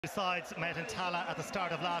Sides met in Tala at the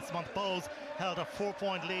start of last month. Bohs held a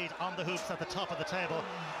 4-point lead on the hoops at the top of the table.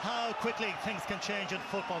 How quickly things can change in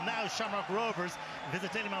football. Now Shamrock Rovers visit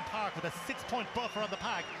Dalymount Park with a 6-point buffer on the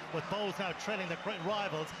pack, with Bohs now trailing their great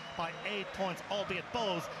rivals by 8 points, albeit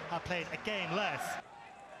Bohs have played a game less.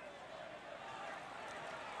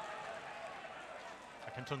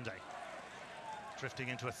 Akintunde drifting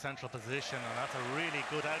into a central position, and that's a really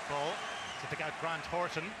good out ball to pick out Grant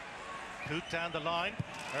Horton. Coot down the line,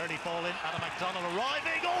 early ball in, Adam McDonald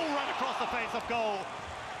arriving, right across the face of goal.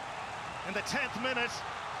 In the 10th minute,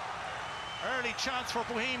 early chance for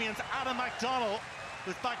Bohemians. Adam McDonald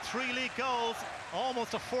was back 3 league goals,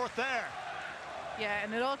 almost a fourth there. Yeah,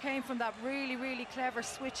 and it all came from that really clever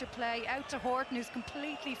switch of play out to Horton, who's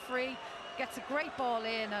completely free, gets a great ball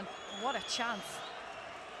in, and what a chance.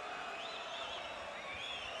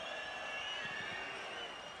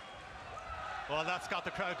 Well, that's got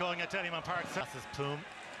the crowd going at Dalymount Park. This is Poom.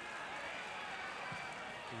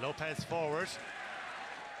 Lopez forward.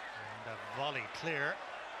 And a volley clear.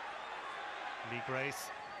 Lee Grace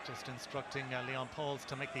just instructing Leon Poles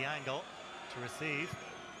to make the angle to receive.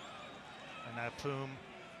 And now Poom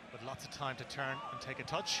with lots of time to turn and take a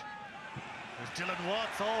touch. There's Dylan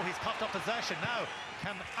Watts. He's popped up possession now.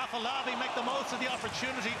 Can Afolabi make the most of the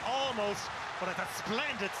opportunity? Almost, but it's a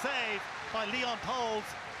splendid save by Leon Poles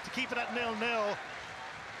to keep it at 0-0.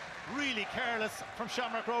 Really careless from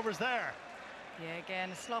Shamrock Rovers there. Yeah, again,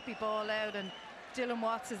 a sloppy ball out, and Dylan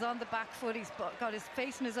Watts is on the back foot. He's got his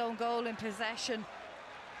face in his own goal in possession.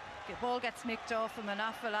 The ball gets nicked off him, and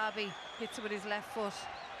Afolabi hits it with his left foot,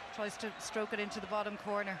 tries to stroke it into the bottom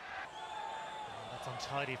corner. And that's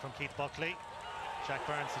untidy from Keith Buckley. Jack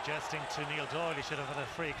Byrne suggesting to Neil Doyle he should have had a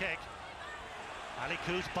free kick. Ali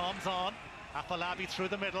Coot bombs on. Afolabi through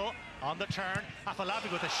the middle, on the turn.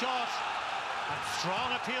 Afolabi with a shot, and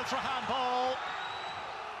strong appeals for handball.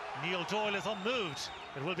 Neil Doyle is unmoved.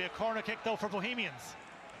 It will be a corner kick though for Bohemians.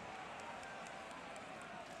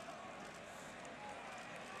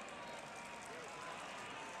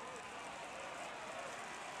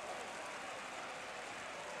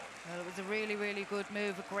 Well, it was a really good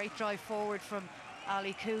move, a great drive forward from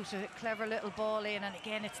Ali Coot, a clever little ball in, and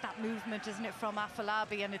again it's that movement, isn't it, from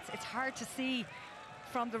Afolabi, and it's hard to see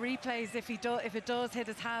from the replays if it does hit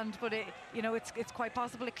his hand, but it's quite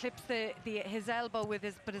possible it clips his elbow with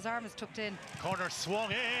but his arm is tucked in. Corner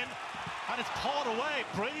swung in, and it's pawed away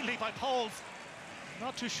brilliantly by Poles.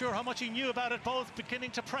 Not too sure how much he knew about it. Both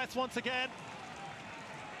beginning to press once again.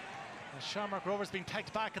 The Shamrock Rovers being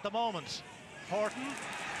pegged back at the moment. Horton,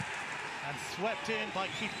 and swept in by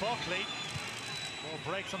Keith Buckley.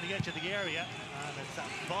 Ball breaks on the edge of the area, and it's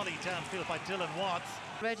a volley downfield by Dylan Watts.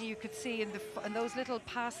 Already you could see in those little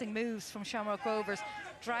passing moves from Shamrock Rovers,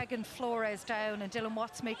 dragging Flores down and Dylan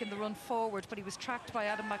Watts making the run forward, but he was tracked by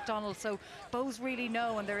Adam McDonald. So Bohs really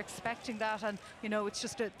know, and they're expecting that, and it's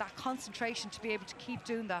just that concentration to be able to keep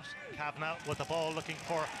doing that. Kavanagh with the ball, looking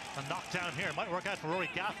for a knockdown here. Might work out for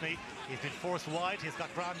Rory Gaffney. He's been forced wide. He's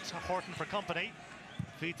got Grant Horton for company.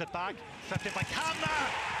 Feeds it back, stepped in by Kavanagh,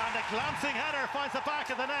 and a glancing header finds the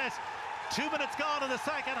back of the net. 2 minutes gone in the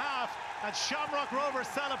second half, and Shamrock Rovers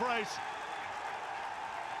celebrate.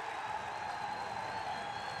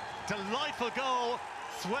 Delightful goal,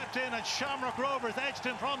 swept in, and Shamrock Rovers edged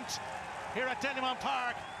in front here at Dalymount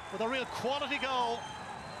Park with a real quality goal.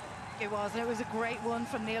 It was a great one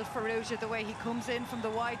from Neil Ferrugia, the way he comes in from the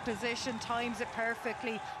wide position, times it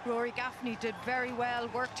perfectly. Rory Gaffney did very well,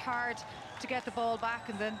 worked hard to get the ball back,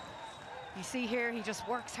 and then you see here he just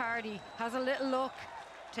works hard. He has a little look,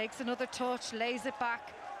 takes another touch, lays it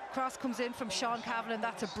back. Cross comes in from Sean Kavanagh, and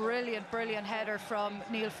that's a brilliant header from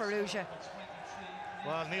Neil Ferrugia.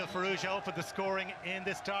 Well, Neil Ferrugia opened the scoring in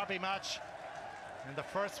this derby match, in the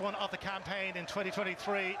first one of the campaign in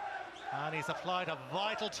 2023, and he's applied a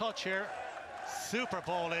vital touch here. Super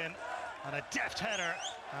ball in, and a deft header,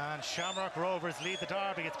 and Shamrock Rovers lead the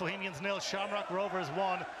derby. It's Bohemians 0, Shamrock Rovers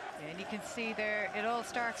 1. And you can see there, it all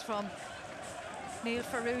starts from Neil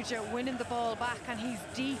Ferrugia winning the ball back, and he's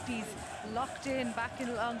deep, he's locked in back in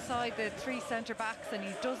alongside the 3 centre backs, and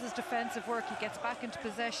he does his defensive work. He gets back into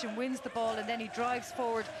possession, wins the ball, and then he drives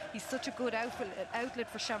forward. He's such a good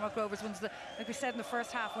outlet for Shamrock Rovers. Like we said in the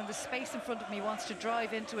first half, when there's space in front of him, he wants to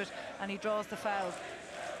drive into it, and he draws the foul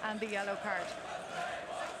and the yellow card.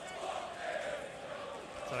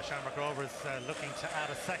 So Shamrock Rovers looking to add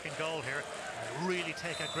a second goal here and really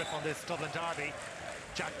take a grip on this Dublin derby.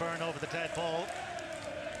 Jack Byrne over the dead ball.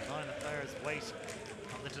 9 players wait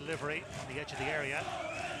on the delivery on the edge of the area.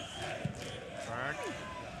 Byrne,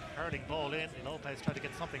 hurling ball in. Lopez tried to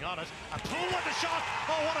get something on it. And Poole with the shot.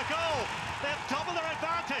 Oh, what a goal! They've doubled their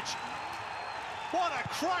advantage. What a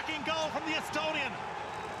cracking goal from the Estonian.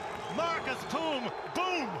 Marcus Poom,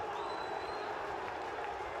 boom!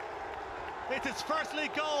 It's his first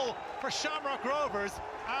league goal for Shamrock Rovers,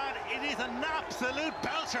 and it is an absolute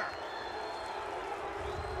belter.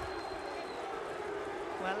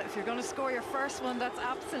 Well, if you're going to score your first one, that's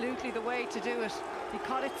absolutely the way to do it. He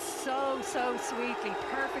caught it so sweetly,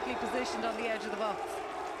 perfectly positioned on the edge of the box.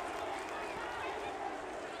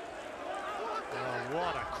 Oh,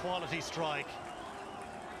 what a quality strike.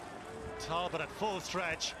 Talbot at full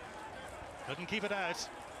stretch. Couldn't keep it out.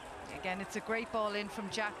 Again, it's a great ball in from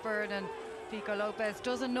Jack Byrne, and Pico Lopez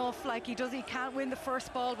does enough. Like he can't win the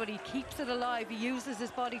first ball, but he keeps it alive. He uses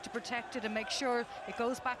his body to protect it and make sure it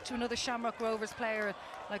goes back to another Shamrock Rovers player.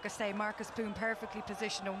 Like I say, Marcus Poom perfectly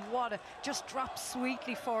positioned, and just drops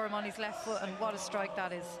sweetly for him on his left foot, and what a strike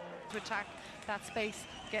that is to attack that space,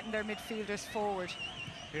 getting their midfielders forward.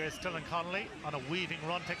 Here's Dylan Connolly on a weaving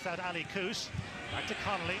run, takes out Ali Coote. Back to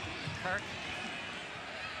Connolly, Clarke.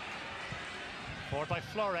 Forward by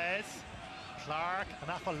Flores, Clarke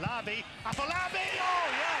and Afolabi. Afolabi! Oh,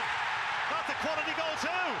 yeah! That's a quality goal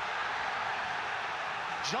too!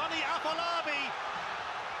 Johnny Afolabi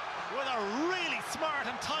with a really smart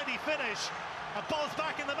and tidy finish. And Buzz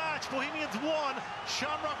back in the match. Bohemians 1,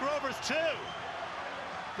 Shamrock Rovers 2.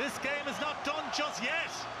 This game is not done just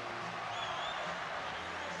yet.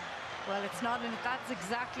 Well, it's not, and that's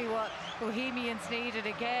exactly what Bohemians needed.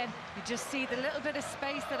 Again, you just see the little bit of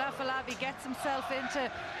space that Afolabi gets himself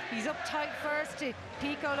into. He's up tight first.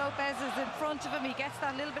 Pico Lopez is in front of him. He gets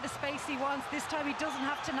that little bit of space he wants. This time he doesn't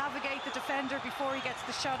have to navigate the defender before he gets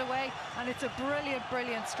the shot away, and it's a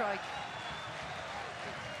brilliant strike.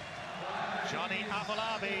 Johnny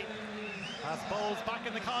Afolabi has Bowles back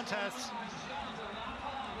in the contest.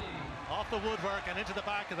 Off the woodwork and into the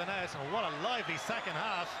back of the net. And what a lively second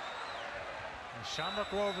half. And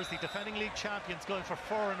Shamrock Rovers, the defending league champions, going for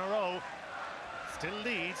 4 in a row, still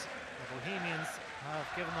lead. The Bohemians have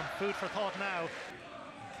given them food for thought now.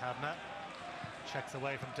 Kavanagh checks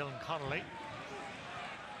away from Dylan Connolly.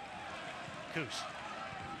 Coote.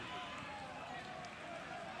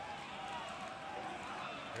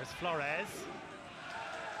 Here's Flores.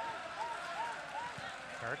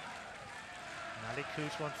 Clarke. Ali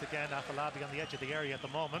Coote once again. Afolabi on the edge of the area at the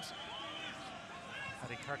moment.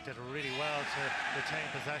 Paddy Clarke did really well to retain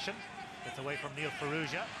possession. Gets away from Neil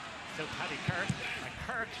Ferrugia. Still Paddy Clarke. And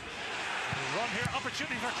Clarke, run here,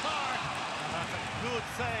 opportunity for Clarke. And that's a good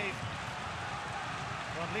save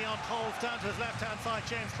from Leon Poles down to his left-hand side.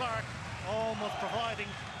 James Clarke almost providing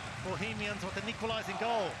Bohemians with an equalising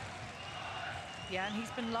goal. Yeah, and he's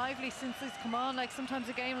been lively since he's come on. Like, sometimes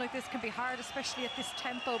a game like this can be hard, especially at this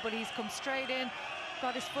tempo, but he's come straight in,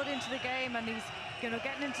 got his foot into the game, and he's, you know,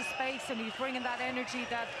 getting into space, and he's bringing that energy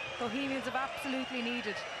that Bohemians have absolutely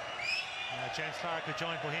needed. James Clarke, who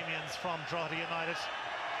joined Bohemians from Drogheda United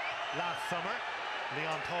last summer.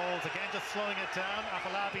 Leon Poles again just slowing it down.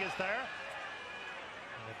 Afolabi is there.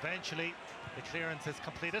 And eventually the clearance is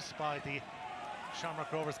completed by the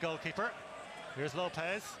Shamrock Rovers goalkeeper. Here's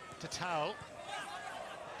Lopez to Towell.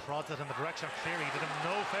 Prods it in the direction of Cleary. Did him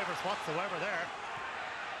no favours whatsoever there.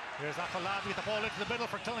 Here's Afolabi with the ball into the middle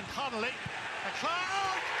for Dylan Connolly. And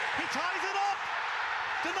Clarke! He ties it up!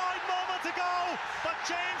 Denied moments ago, but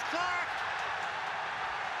James Clarke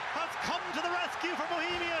has come to the rescue for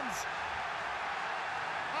Bohemians.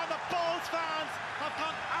 And the Bulls fans have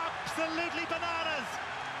gone absolutely bananas.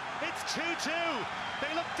 It's 2-2. They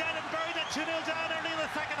look dead and buried at 2-0 down early in the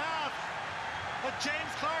second half. But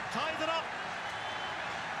James Clarke ties it up.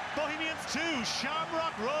 Bohemians 2,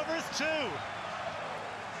 Shamrock Rovers 2.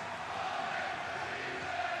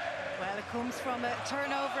 Well, it comes from a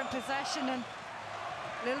turnover in possession and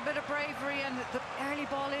a little bit of bravery, and the early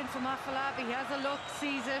ball in from Afolabi. He has a look,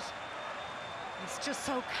 sees it. He's just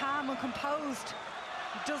so calm and composed.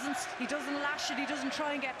 He doesn't lash it, he doesn't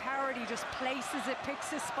try and get powered, he just places it, picks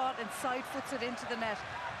his spot and side foots it into the net.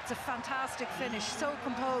 It's a fantastic finish, so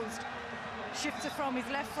composed. Shifts it from his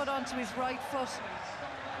left foot onto his right foot.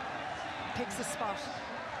 Picks a spot.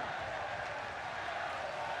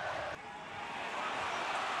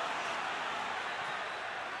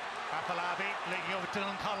 Afolabi linking over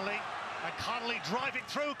Dylan Connolly, and Connolly driving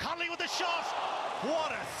through. Connolly with the shot.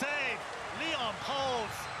 What a save! Leon Poles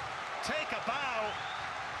take a bow.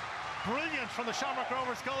 Brilliant from the Shamrock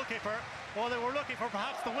Rovers goalkeeper. Well, they were looking for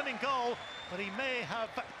perhaps the winning goal, but he may have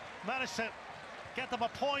managed to get them a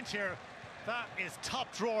point here. That is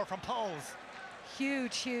top drawer from Poles.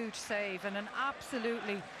 Huge save, and an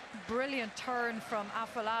absolutely brilliant turn from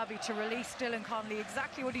Afolabi to release Dylan Connolly.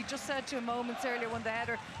 Exactly what he just said to him moments earlier when the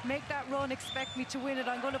header, make that run, expect me to win it,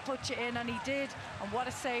 I'm going to put you in, and he did. And what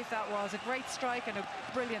a save that was, a great strike and a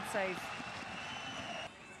brilliant save.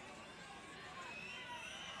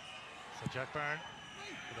 So Jack Byrne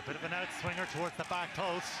with a bit of an outswinger towards the back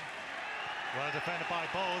post. Well defended by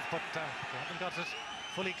Bowles, but they haven't got it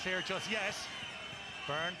fully clear just yet.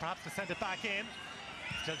 Byrne perhaps to send it back in.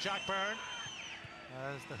 Still Jack Byrne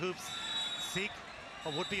as the hoops seek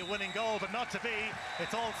what would be a winning goal, but not to be.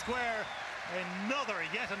 It's all square.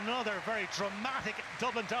 Yet another very dramatic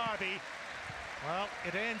Dublin derby. Well,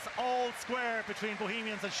 it ends all square between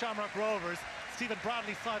Bohemians and Shamrock Rovers. Stephen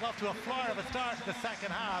Bradley side off to a flyer of a start in the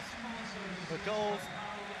second half, with goals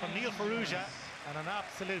from Neil Ferrugia and an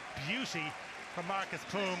absolute beauty from Marcus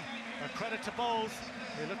Poom. A credit to Bowes.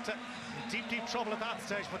 They looked in deep trouble at that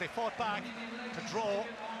stage, but they fought back to draw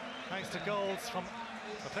thanks to goals from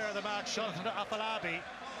the player of the match, Jonathan Afolabi,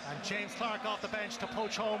 and James Clarke off the bench to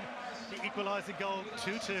poach home the equalising goal,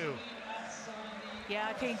 2-2. Yeah,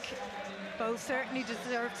 I think both certainly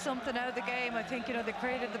deserved something out of the game. I think, you know, they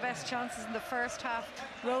created the best chances in the first half.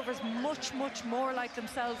 Rovers much more like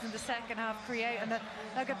themselves in the second half create, and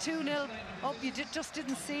like a 2-0 up, you just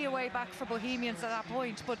didn't see a way back for Bohemians at that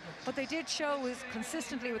point. But what they did show is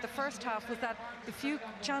consistently with the first half was that the few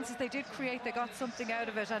chances they did create, they got something out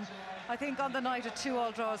of it. And I think on the night a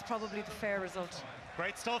 2-2 draw is probably the fair result.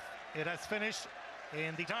 Great stuff. It has finished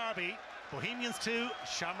in the derby. Bohemians 2,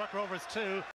 Shamrock Rovers 2.